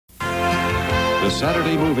The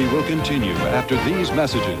Saturday movie will continue after these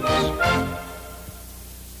messages.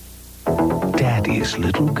 Daddy's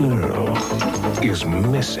little girl is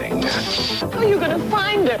missing. How are you gonna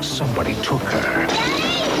find her? Somebody took her.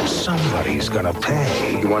 Daddy! Somebody's gonna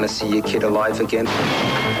pay. You want to see your kid alive again?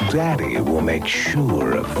 Daddy will make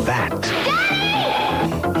sure of that.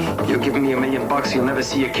 Daddy! You're giving me $1 million, you'll never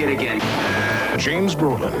see your kid again. James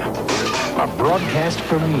Brolin, a broadcast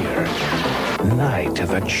premiere. Night of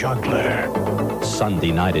the Juggler.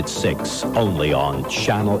 Sunday night at 6, only on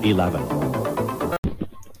Channel 11.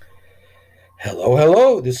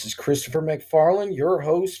 Hello. This is Christopher McFarlane, your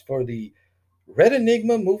host for the Red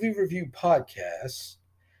Enigma Movie Review Podcast.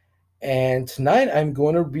 And tonight I'm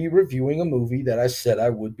going to be reviewing a movie that I said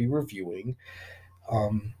I would be reviewing.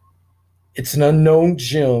 It's an unknown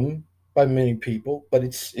gem by many people, but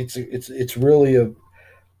it's really a...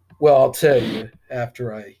 Well, I'll tell you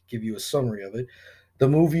after I give you a summary of it. The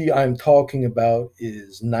movie I'm talking about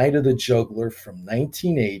is Night of the Juggler from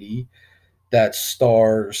 1980 that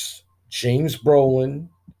stars James Brolin,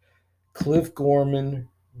 Cliff Gorman,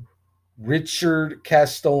 Richard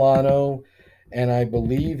Castellano, and I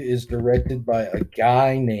believe is directed by a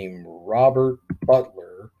guy named Robert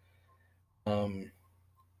Butler. Let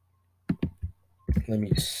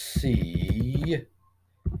me see.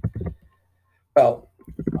 Well,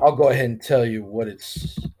 I'll go ahead and tell you what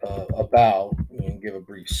it's about and give a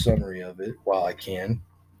brief summary of it while I can.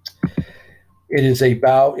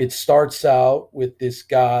 It starts out with this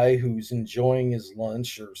guy who's enjoying his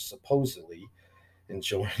lunch, or supposedly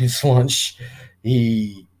enjoying his lunch.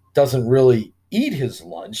 He doesn't really eat his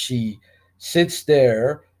lunch. He sits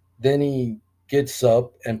there, then he gets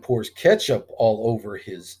up and pours ketchup all over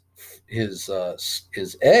his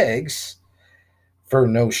eggs for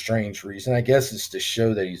no strange reason. I guess it's to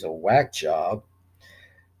show that he's a whack job.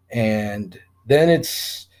 And then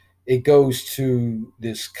it goes to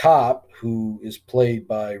this cop who is played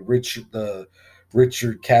by the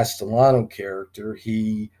Richard Castellano character.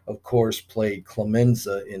 He, of course, played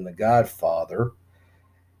Clemenza in The Godfather.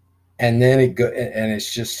 And then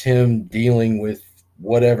it's just him dealing with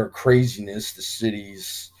whatever craziness the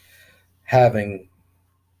city's having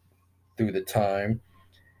through the time.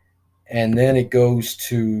 And then it goes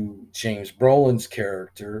to James Brolin's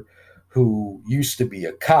character, who used to be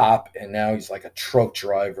a cop, and now he's like a truck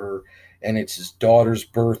driver, and it's his daughter's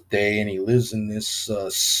birthday, and he lives in this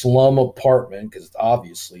slum apartment, because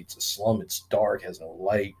obviously it's a slum, it's dark, has no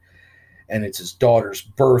light, and it's his daughter's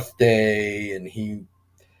birthday, and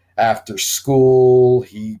after school,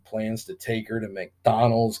 he plans to take her to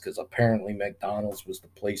McDonald's, because apparently McDonald's was the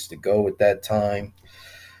place to go at that time.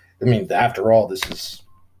 I mean, after all, this is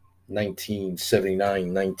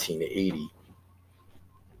 1979, 1980.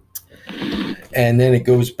 And then it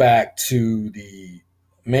goes back to the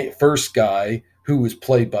first guy, who was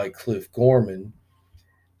played by Cliff Gorman.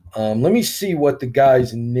 Let me see what the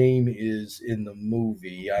guy's name is in the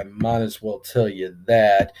movie. I might as well tell you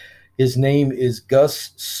that. His name is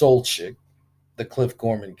Gus Solchik, the Cliff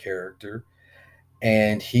Gorman character,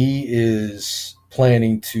 and he is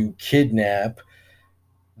planning to kidnap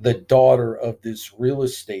the daughter of this real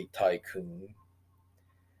estate tycoon.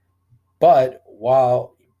 But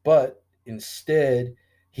instead,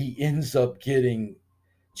 he ends up getting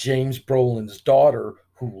James Brolin's daughter,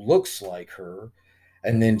 who looks like her,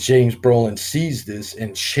 and then James Brolin sees this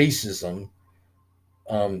and chases him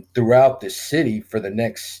throughout the city for the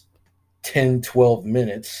next 10-12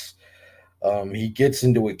 minutes. He gets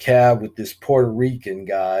into a cab with this Puerto Rican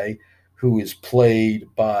guy who is played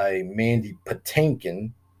by Mandy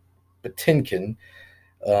Patinkin,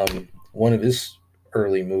 one of his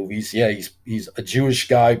early movies. Yeah, he's a Jewish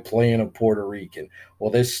guy playing a Puerto Rican. Well,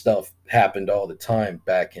 this stuff happened all the time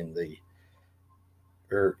back in the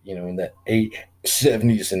in the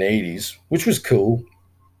 70s and 80s, which was cool.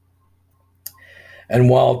 And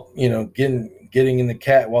while getting in the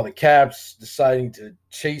cab, while the cab's deciding to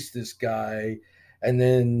chase this guy, and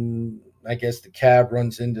then I guess the cab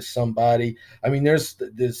runs into somebody. I mean, there's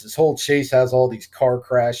this whole chase has all these car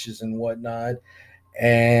crashes and whatnot,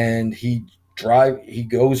 and he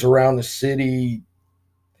goes around the city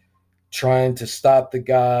trying to stop the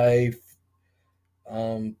guy,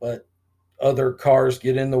 but other cars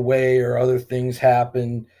get in the way or other things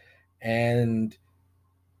happen, and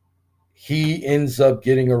he ends up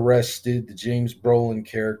getting arrested, the James Brolin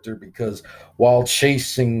character, because while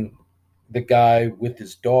chasing the guy with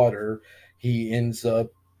his daughter, he ends up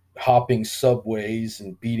hopping subways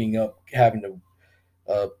and having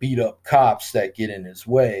to beat up cops that get in his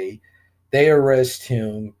way. They arrest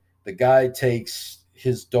him. The guy takes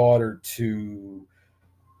his daughter to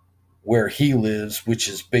where he lives, which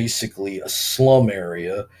is basically a slum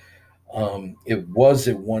area. It was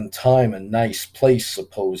at one time a nice place,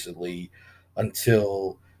 supposedly,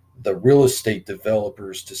 until the real estate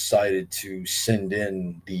developers decided to send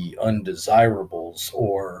in the undesirables,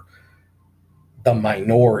 or the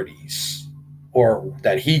minorities, or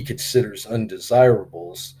that he considers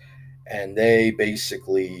undesirables, and they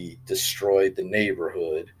basically destroyed the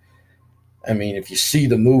neighborhood. I mean, if you see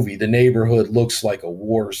the movie, the neighborhood looks like a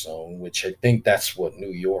war zone, which I think that's what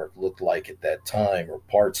New York looked like at that time, or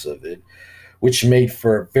parts of it, which made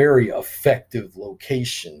for a very effective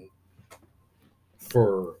location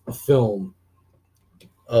for a film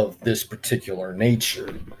of this particular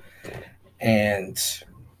nature. And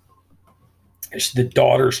the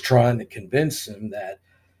daughter's trying to convince him that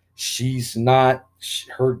she's not,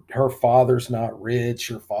 her father's not rich,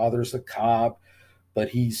 her father's a cop, but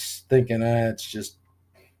he's thinking, it's just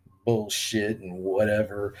bullshit and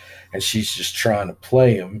whatever, and she's just trying to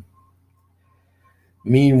play him.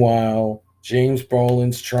 Meanwhile, James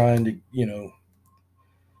Brolin's trying to,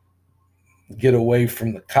 get away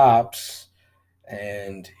from the cops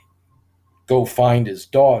and go find his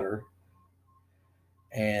daughter,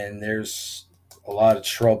 and there's a lot of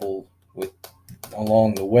trouble with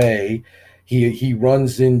along the way. He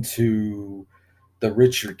runs into the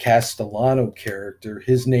Richard Castellano character.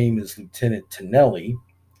 His name is Lieutenant Tonelli,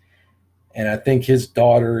 and I think his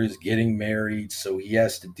daughter is getting married, so he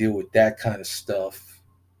has to deal with that kind of stuff.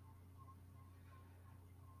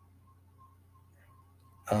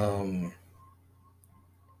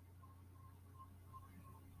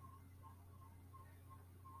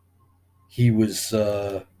 He was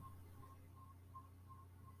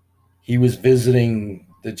visiting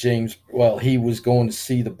the James. Well, he was going to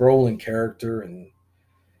see the Brolin character and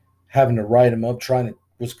having to write him up.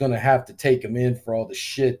 Was going to have to take him in for all the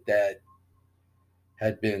shit that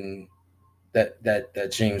had been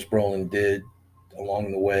that James Brolin did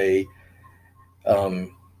along the way.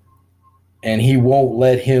 And he won't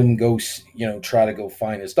let him go, try to go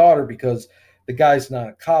find his daughter, because the guy's not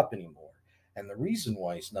a cop anymore. And the reason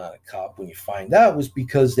why he's not a cop, when you find out, was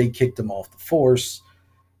because they kicked him off the force,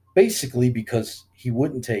 basically because he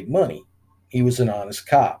wouldn't take money. He was an honest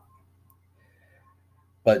cop.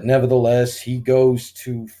 But nevertheless, he goes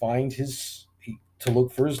to to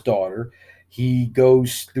look for his daughter. He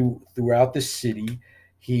goes throughout the city.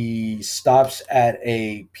 He stops at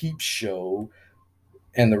a peep show.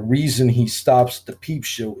 And the reason he stops at the peep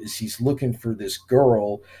show is he's looking for this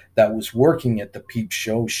girl that was working at the peep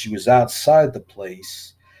show. She was outside the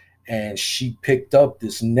place, and she picked up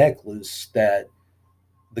this necklace that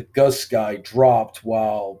the Gus guy dropped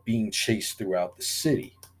while being chased throughout the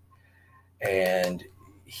city. And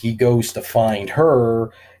he goes to find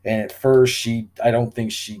her, and at first I don't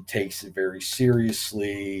think she takes it very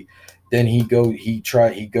seriously. Then he goes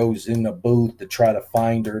in the booth to try to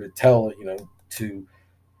find her, to tell her,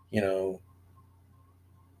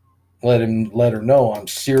 let her know, I'm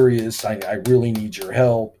serious. I really need your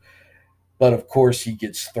help. But of course, he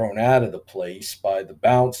gets thrown out of the place by the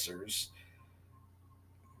bouncers.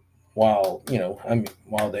 While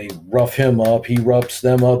they rough him up, he roughs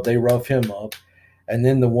them up. They rough him up, and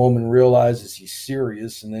then the woman realizes he's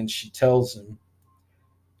serious, and then she shows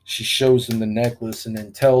him the necklace, and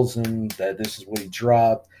then tells him that this is what he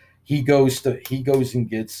dropped. He goes and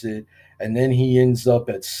gets it. And then he ends up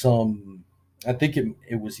at I think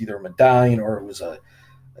it was either a medallion, or it was I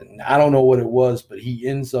don't know what it was, but he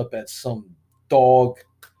ends up at some dog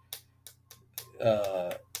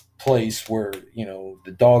place where,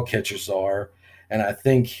 the dog catchers are. And I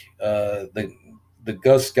think the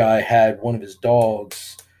Gus guy had one of his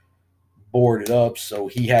dogs boarded up, so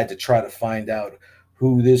he had to try to find out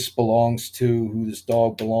who this belongs to, who this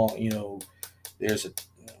dog belongs, there's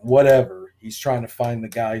whatever. He's trying to find the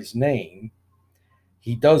guy's name.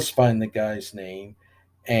 He does find the guy's name,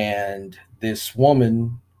 and this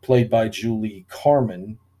woman, played by Julie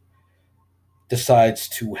Carmen, decides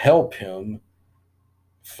to help him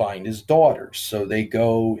find his daughter. So they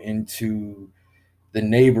go into the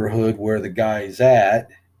neighborhood where the guy's at.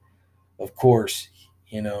 Of course,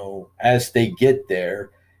 as they get there,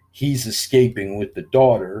 he's escaping with the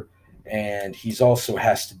daughter, and he's also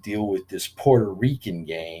has to deal with this Puerto Rican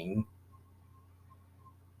gang.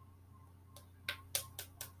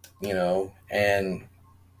 And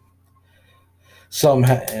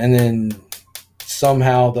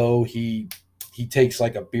somehow though, he takes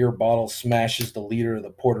like a beer bottle, smashes the leader of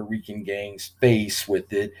the Puerto Rican gang's face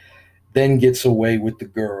with it, then gets away with the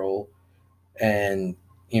girl. And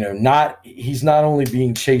he's not only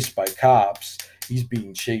being chased by cops, he's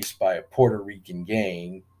being chased by a Puerto Rican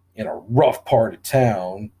gang in a rough part of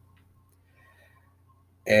town.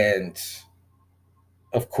 And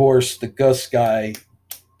of course, the Gus guy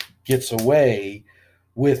gets away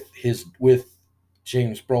with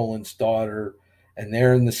James Brolin's daughter, and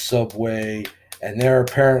they're in the subway, and they're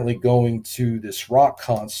apparently going to this rock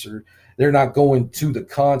concert. They're not going to the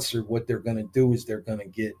concert. What they're going to do is they're going to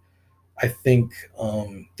get, I think,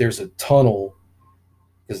 there's a tunnel,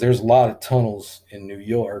 because there's a lot of tunnels in New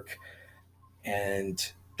York, and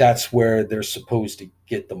that's where they're supposed to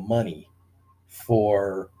get the money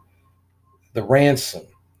for the ransom.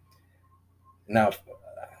 Now,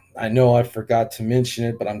 I know I forgot to mention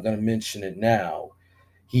it, but I'm going to mention it now.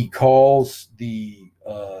 He calls the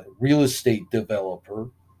real estate developer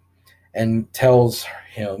and tells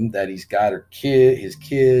him that he's got his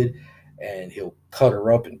kid, and he'll cut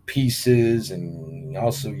her up in pieces, and he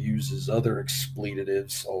also uses other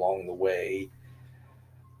expletives along the way.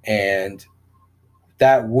 And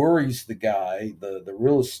that worries the guy, the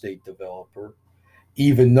real estate developer,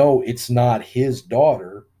 even though it's not his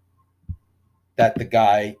daughter that the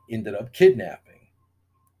guy ended up kidnapping.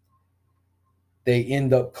 They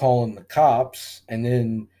end up calling the cops, and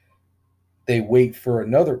then they wait for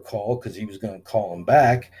another call because he was going to call him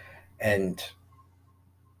back. And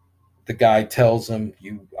the guy tells him,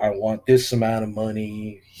 I want this amount of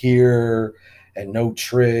money here and no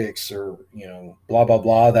tricks, or, blah, blah,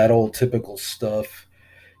 blah, that old typical stuff.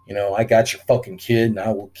 I got your fucking kid and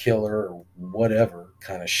I will kill her, or whatever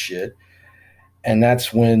kind of shit. And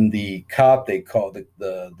that's when the cop they call the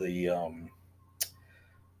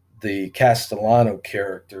Castellano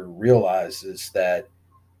character realizes that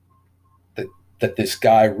this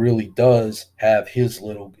guy really does have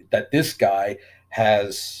that this guy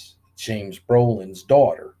has James Brolin's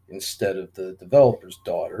daughter instead of the developer's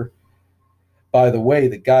daughter. By the way,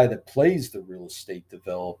 the guy that plays the real estate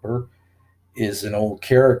developer is an old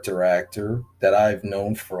character actor that I've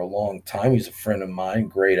known for a long time. He's a friend of mine,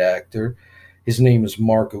 great actor. His name is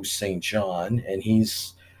Marco St. John, and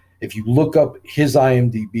if you look up his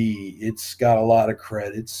IMDb, it's got a lot of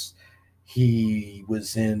credits. He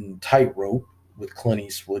was in Tightrope with Clint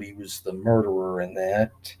Eastwood. He was the murderer in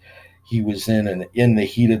that. He was in an In the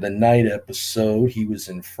Heat of the Night episode. He was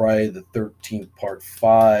in Friday the 13th, Part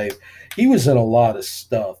 5. He was in a lot of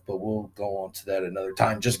stuff, but we'll go on to that another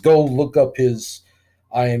time. Just go look up his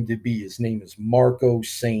IMDb. His name is Marco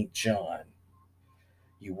St. John.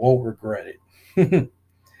 You won't regret it.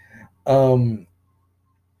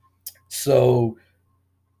 So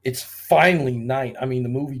it's finally night. I mean, the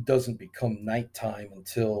movie doesn't become nighttime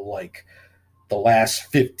until like the last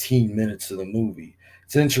 15 minutes of the movie.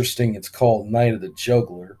 It's interesting. It's called Night of the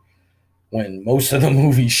Juggler when most of the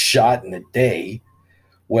movie's shot in the day.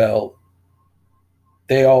 Well,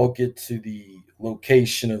 they all get to the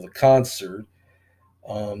location of the concert.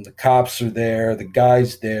 The cops are there. The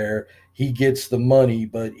guy's there. He gets the money,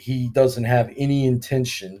 but he doesn't have any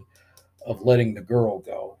intention of letting the girl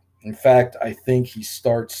go. In fact, I think he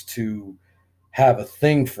starts to have a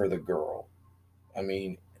thing for the girl. I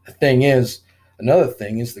mean, another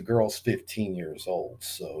thing is the girl's 15 years old.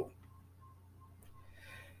 So,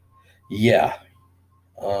 yeah.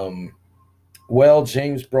 Well,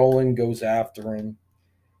 James Brolin goes after him.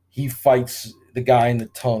 He fights the guy in the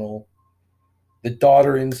tunnel. The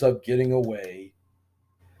daughter ends up getting away.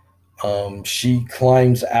 She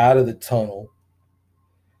climbs out of the tunnel,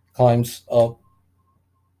 climbs up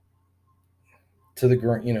to the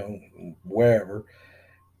ground, wherever.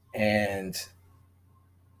 And,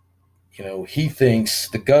 he thinks,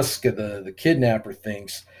 the kidnapper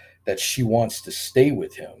thinks that she wants to stay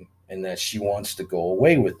with him and that she wants to go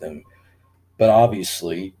away with him. But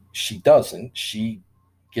obviously, she doesn't. She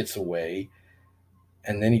gets away.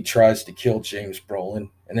 And then he tries to kill James Brolin.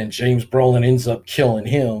 And then James Brolin ends up killing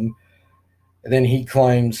him. And then he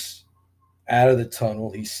climbs out of the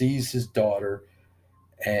tunnel. He sees his daughter.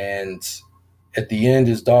 And at the end,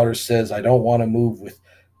 his daughter says, I don't want to move with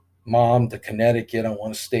Mom to Connecticut. I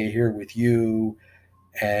want to stay here with you.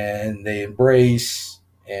 And they embrace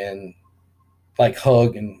and like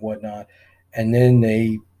hug and whatnot. And then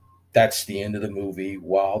that's the end of the movie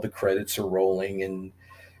while the credits are rolling and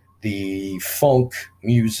the funk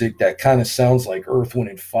music that kind of sounds like Earth,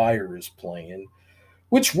 Wind, and Fire is playing,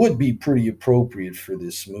 which would be pretty appropriate for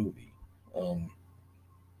this movie.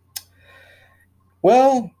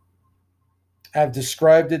 Well, I've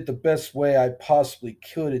described it the best way I possibly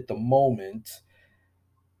could at the moment,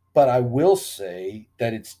 but I will say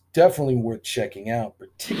that it's definitely worth checking out,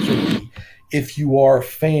 particularly if you are a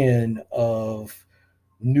fan of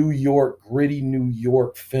gritty New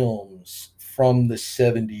York films from the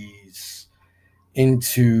 70s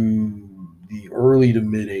into the early to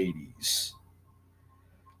mid 80s.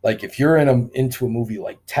 Like if you're into a movie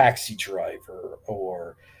like Taxi Driver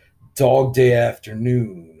or Dog Day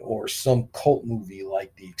Afternoon or some cult movie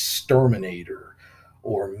like The Exterminator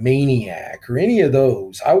or Maniac or any of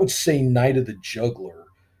those, I would say Night of the Juggler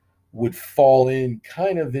would fall in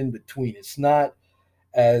kind of in between. It's not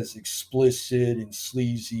as explicit and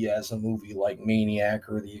sleazy as a movie like Maniac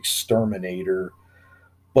or The Exterminator,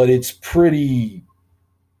 but it's pretty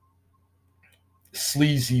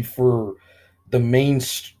sleazy for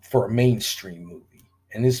for a mainstream movie.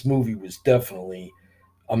 And this movie was definitely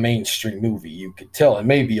a mainstream movie. You could tell it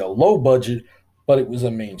may be a low budget, but it was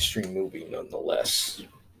a mainstream movie nonetheless.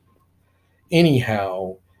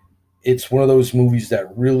 Anyhow, it's one of those movies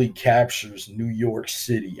that really captures New York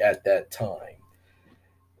City at that time.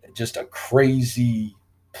 Just a crazy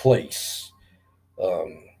place,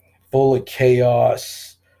 um, full of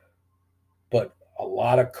chaos, but a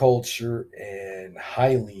lot of culture and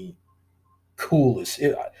highly coolest.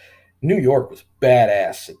 New York was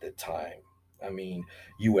badass at the time. I mean,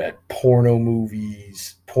 you had porno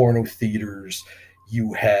movies, porno theaters.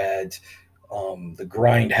 You had the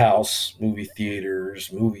Grindhouse movie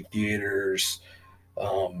theaters,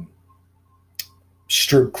 um,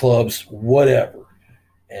 strip clubs, whatever.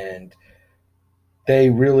 And they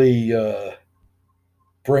really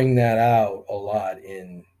bring that out a lot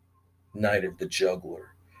in Night of the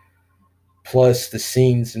Juggler. Plus the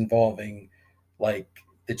scenes involving, like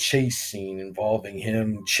the chase scene involving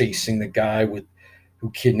him chasing the guy with who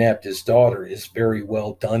kidnapped his daughter is very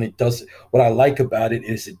well done. It does What I like about it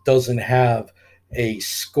is it doesn't have a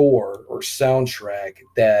score or soundtrack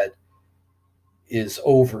that is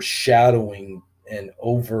overshadowing and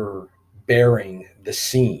overbearing the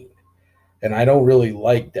scene. And I don't really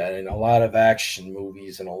like that in a lot of action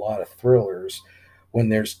movies and a lot of thrillers. When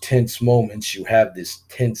there's tense moments, you have this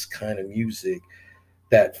tense kind of music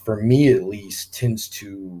that, for me at least, tends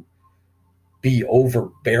to be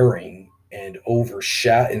overbearing and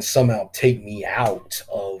overshadow and somehow take me out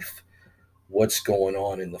of what's going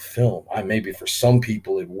on in the film. Maybe for some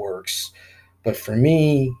people it works, but for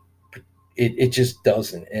me, it just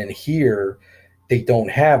doesn't. And here, they don't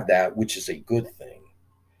have that, which is a good thing.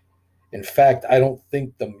 In fact, I don't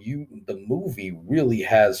think the movie really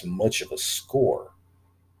has much of a score.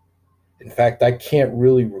 In fact, I can't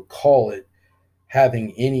really recall it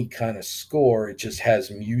having any kind of score. It just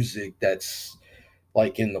has music that's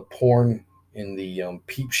like in the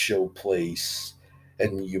peep show place,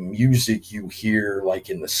 and music you hear like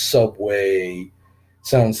in the subway.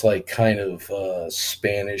 Sounds like kind of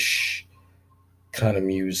Spanish kind of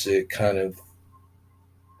music, kind of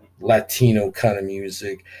Latino kind of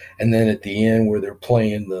music. And then at the end, where they're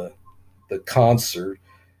playing the concert,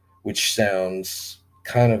 which sounds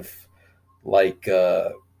kind of like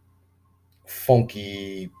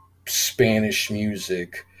funky Spanish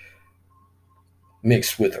music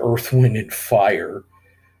mixed with Earth, Wind, and Fire,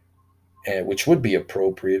 and which would be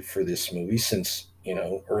appropriate for this movie since,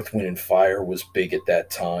 Earth, Wind, and Fire was big at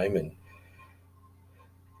that time, and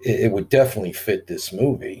it would definitely fit this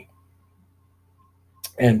movie.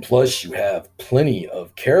 And plus, you have plenty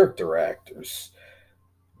of character actors,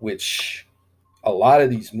 which a lot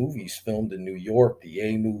of these movies filmed in New York, the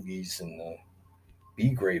A movies and the B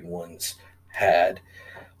grade ones had.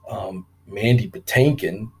 Mandy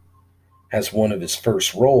Patinkin has one of his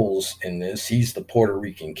first roles in this. He's the Puerto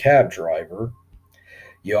Rican cab driver.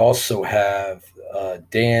 You also have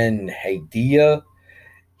Dan Hedaya.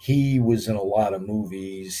 He was in a lot of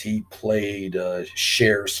movies. He played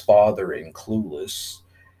Cher's father in Clueless.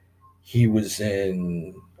 He was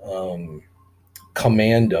in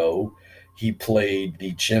Commando. He played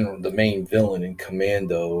the main villain in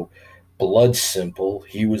Commando. Blood Simple.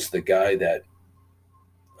 He was the guy that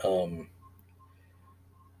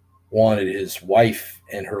wanted his wife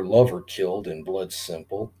and her lover killed in Blood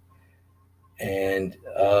Simple. And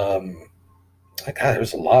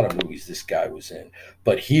there's a lot of movies this guy was in,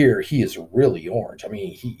 but here he is really orange. I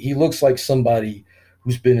mean, he looks like somebody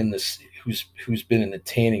who's been in the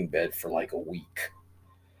tanning bed for like a week.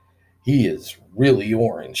 He is really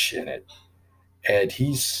orange in it, and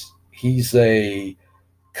he's a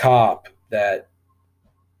cop that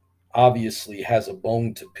obviously has a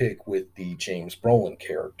bone to pick with the James Brolin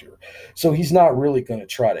character. So he's not really going to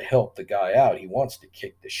try to help the guy out. He wants to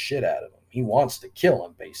kick the shit out of him. He wants to kill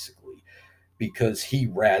him, basically, because he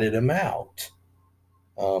ratted him out.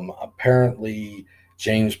 Apparently,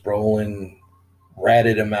 James Brolin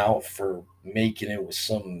ratted him out for making it with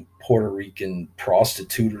some Puerto Rican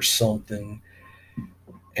prostitute or something.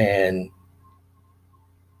 And,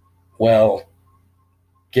 well,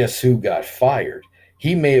 guess who got fired?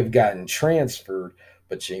 He may have gotten transferred,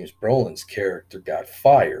 but James Brolin's character got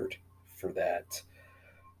fired for that,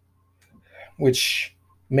 which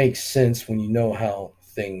makes sense when you know how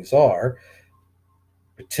things are,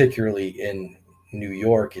 particularly in New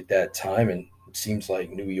York at that time, and it seems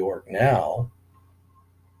like New York now.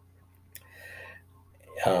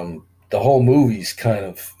 The whole movie's kind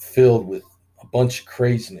of filled with a bunch of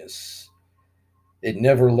craziness. It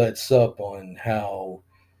never lets up on how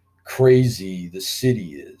crazy the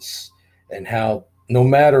city is, and how no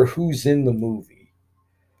matter who's in the movie,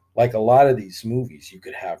 like a lot of these movies, you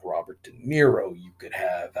could have Robert De Niro, you could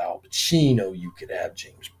have Al Pacino, you could have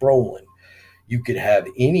James Brolin, you could have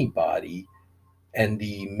anybody, and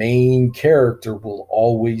the main character will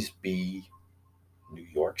always be New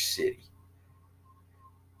York City.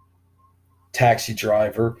 Taxi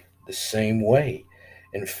Driver, the same way.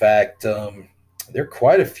 In fact, there are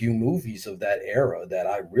quite a few movies of that era that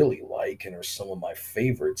I really like and are some of my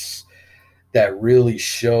favorites that really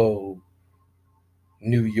show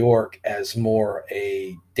New York as more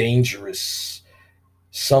a dangerous,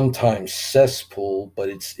 sometimes cesspool, but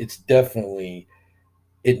it's definitely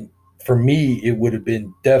it for me. It would have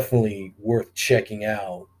been definitely worth checking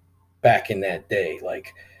out back in that day.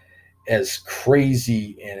 Like, as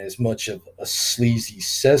crazy and as much of a sleazy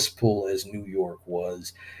cesspool as New York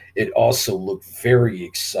was, it also looked very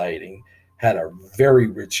exciting, had a very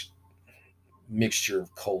rich mixture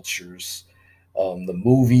of cultures. The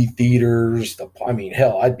movie theaters, I mean,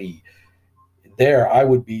 hell, I'd be there. I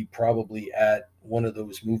would be probably at one of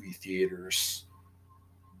those movie theaters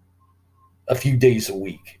a few days a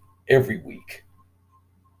week, every week,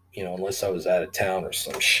 unless I was out of town or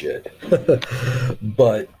some shit.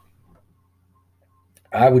 But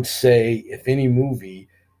I would say if any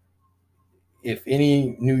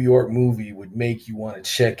New York movie would make you want to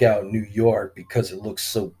check out New York because it looks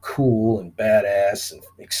so cool and badass and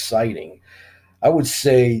exciting, I would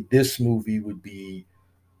say this movie would be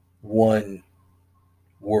one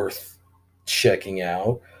worth checking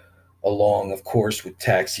out, along, of course, with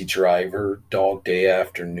Taxi Driver, Dog Day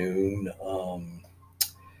Afternoon,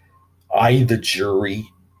 I the Jury,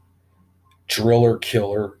 Driller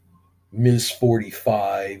Killer, Ms.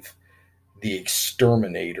 45, The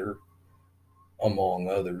Exterminator, among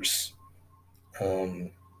others. Um,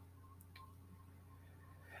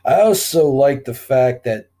 I also like the fact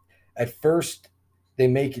that at first they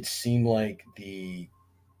make it seem like the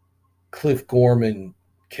Cliff Gorman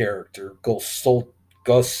character, Gus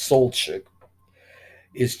Solchik,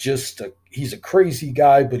 is he's a crazy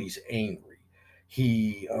guy, but he's angry.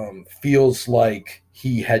 He feels like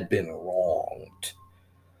he had been wronged,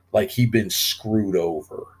 like he'd been screwed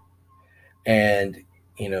over. And,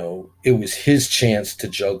 it was his chance to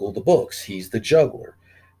juggle the books. He's the juggler,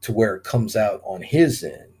 to where it comes out on his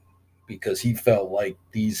end, because he felt like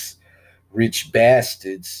these rich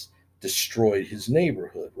bastards destroyed his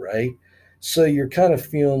neighborhood, right? So you're kind of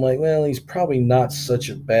feeling like, well, he's probably not such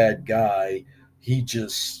a bad guy. He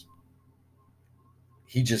just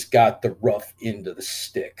got the rough end of the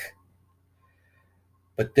stick.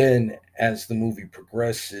 But then as the movie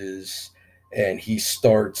progresses and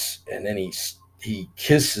then he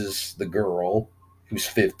kisses the girl who's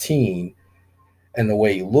 15, and the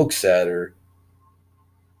way he looks at her,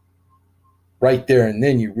 right there and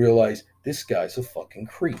then you realize this guy's a fucking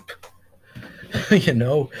creep. you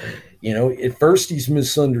know, at first he's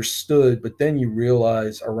misunderstood, but then you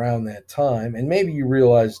realize around that time, and maybe you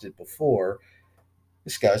realized it before,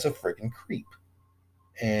 this guy's a freaking creep.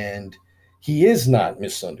 And he is not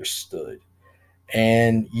misunderstood.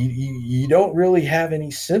 And you don't really have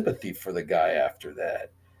any sympathy for the guy after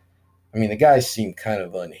that. I mean, the guy seemed kind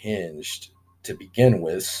of unhinged to begin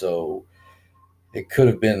with, so it could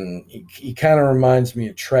have been. He kind of reminds me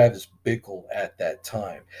of Travis Bickle at that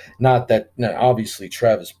time. Not that, now, obviously,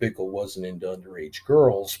 Travis Bickle wasn't into underage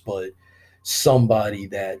girls, but somebody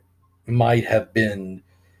that might have been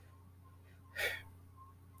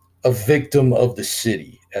a victim of the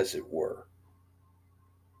city, as it were.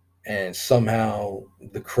 And somehow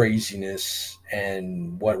the craziness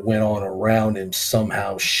and what went on around him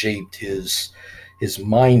somehow shaped his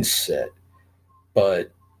mindset.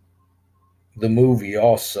 But the movie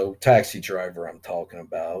also, Taxi Driver I'm talking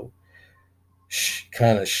about,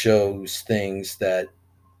 kind of shows things that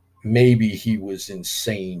maybe he was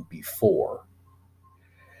insane before.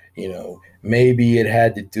 Maybe it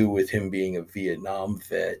had to do with him being a Vietnam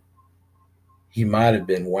vet. He might have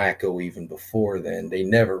been wacko even before then. They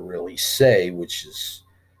never really say, which is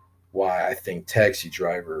why I think Taxi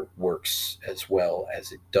Driver works as well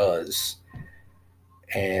as it does.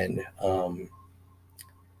 And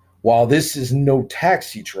While this is no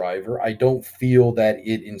Taxi Driver, I don't feel that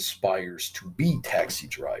it inspires to be Taxi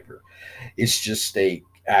Driver. It's just a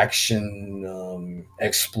action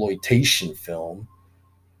exploitation film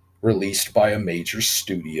released by a major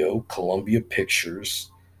studio, Columbia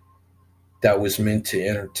Pictures, that was meant to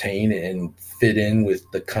entertain and fit in with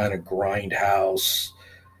the kind of grindhouse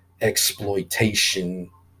exploitation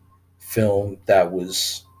film that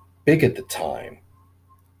was big at the time.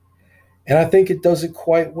 And I think it does it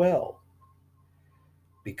quite well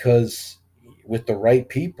because with the right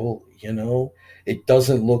people, it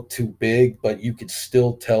doesn't look too big, but you could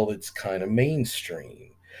still tell it's kind of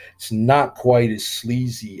mainstream. It's not quite as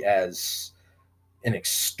sleazy as an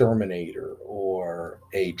exterminator or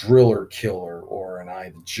a driller killer or an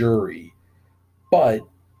eye the jury, but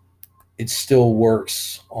it still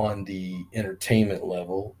works on the entertainment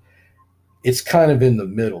level. It's kind of in the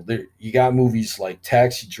middle. There, you got movies like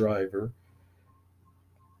Taxi Driver,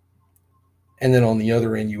 and then on the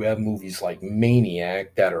other end, you have movies like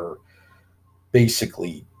Maniac that are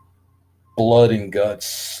basically blood and guts,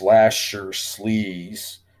 slasher,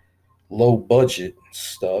 sleaze, low budget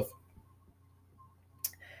stuff.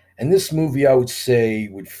 And this movie, I would say,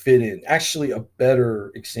 would fit in. Actually, a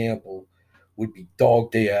better example would be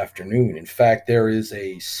Dog Day Afternoon. In fact, there is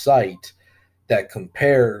a site that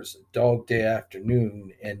compares Dog Day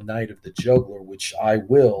Afternoon and Night of the Juggler, which I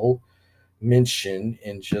will mention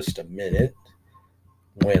in just a minute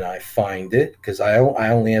when I find it, because I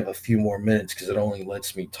only have a few more minutes because it only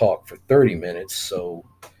lets me talk for 30 minutes. So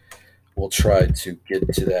we'll try to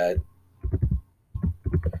get to that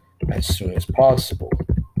as soon as possible.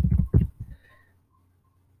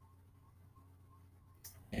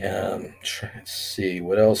 Trying to see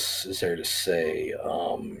what else is there to say.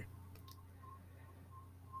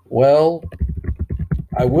 Well,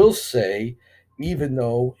 I will say, even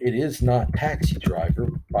though it is not Taxi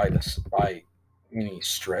Driver by any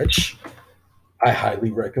stretch, I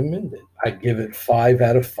highly recommend it. I give it 5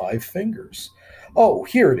 out of 5 fingers. Oh,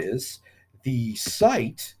 here it is. The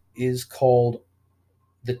site is called.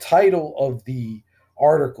 The title of the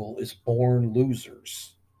article is "Born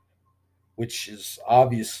Losers," which is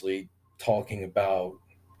obviously talking about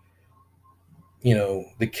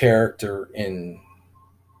the character in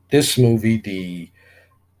this movie, the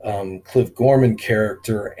Cliff Gorman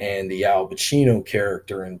character, and the Al Pacino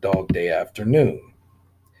character in Dog Day Afternoon.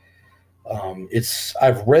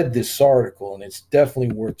 I've read this article and it's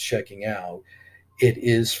definitely worth checking out. It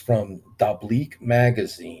is from Dablique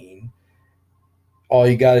magazine. All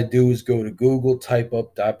you got to do is go to Google, type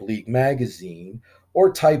up Dablique magazine,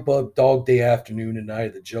 or type up Dog Day Afternoon and Night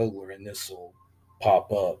of the Juggler, and this will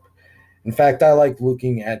pop up. In fact, I like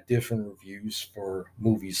looking at different reviews for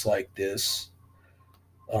movies like this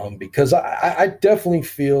because I definitely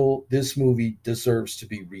feel this movie deserves to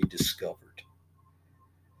be rediscovered.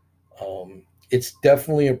 It's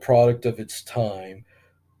definitely a product of its time,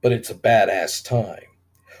 but it's a badass time.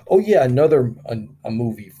 Oh yeah, another a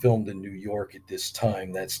movie filmed in New York at this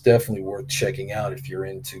time that's definitely worth checking out if you're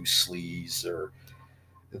into sleaze or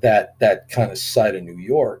that kind of side of New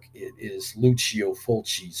York. It is Lucio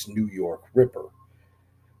Fulci's New York Ripper,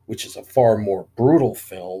 which is a far more brutal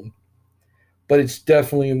film, but it's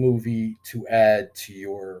definitely a movie to add to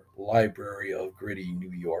your library of gritty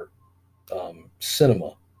New York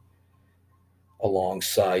cinema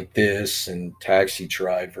alongside this and Taxi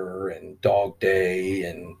Driver and Dog Day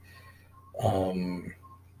and um,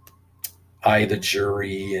 Eye the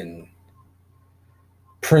Jury and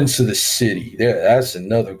Prince of the City. That's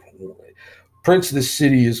another. Prince of the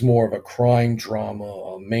City is more of a crime drama,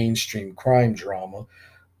 a mainstream crime drama,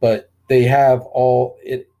 but they have all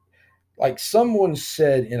it. Like someone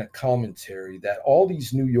said in a commentary that all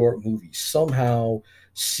these New York movies somehow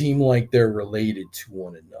seem like they're related to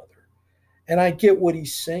one another. And I get what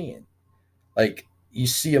he's saying. Like you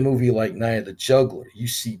see a movie like Night of the Juggler, you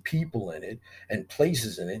see people in it and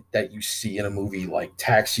places in it that you see in a movie like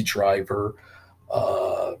Taxi Driver,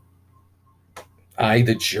 uh, Eye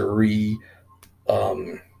the Jury,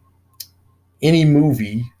 um, any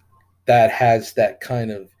movie that has that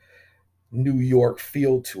kind of New York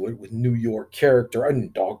feel to it with New York character.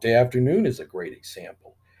 And Dog Day Afternoon is a great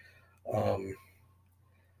example. Um,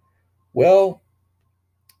 well,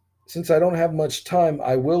 since I don't have much time,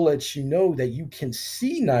 I will let you know that you can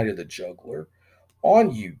see Night of the Juggler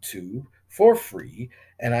on YouTube for free,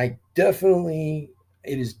 and it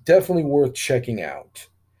is definitely worth checking out.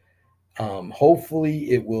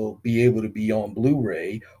 Hopefully, it will be able to be on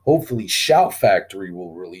Blu-ray. Hopefully, Shout Factory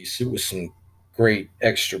will release it with some great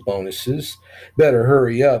extra bonuses. Better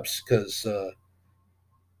hurry up because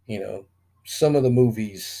you know some of the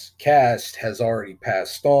movies cast has already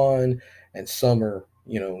passed on, and some are,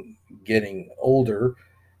 getting older.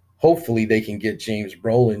 Hopefully they can get James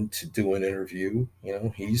Brolin to do an interview.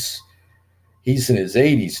 He's in his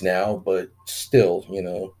 80s now, but still,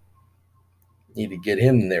 need to get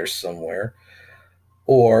him there somewhere.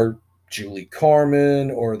 Or Julie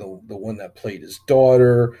Carmen, or the one that played his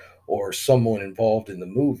daughter, or someone involved in the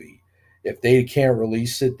movie. If they can't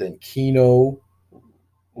release it, then Kino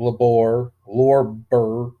Lorber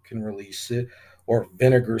can release it, or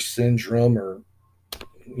Vinegar Syndrome, or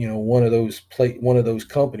one of those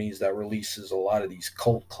companies that releases a lot of these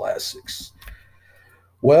cult classics.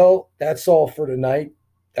 Well, that's all for tonight.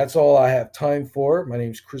 That's all I have time for. My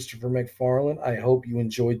name is Christopher McFarland. I hope you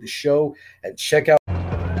enjoyed the show, and check out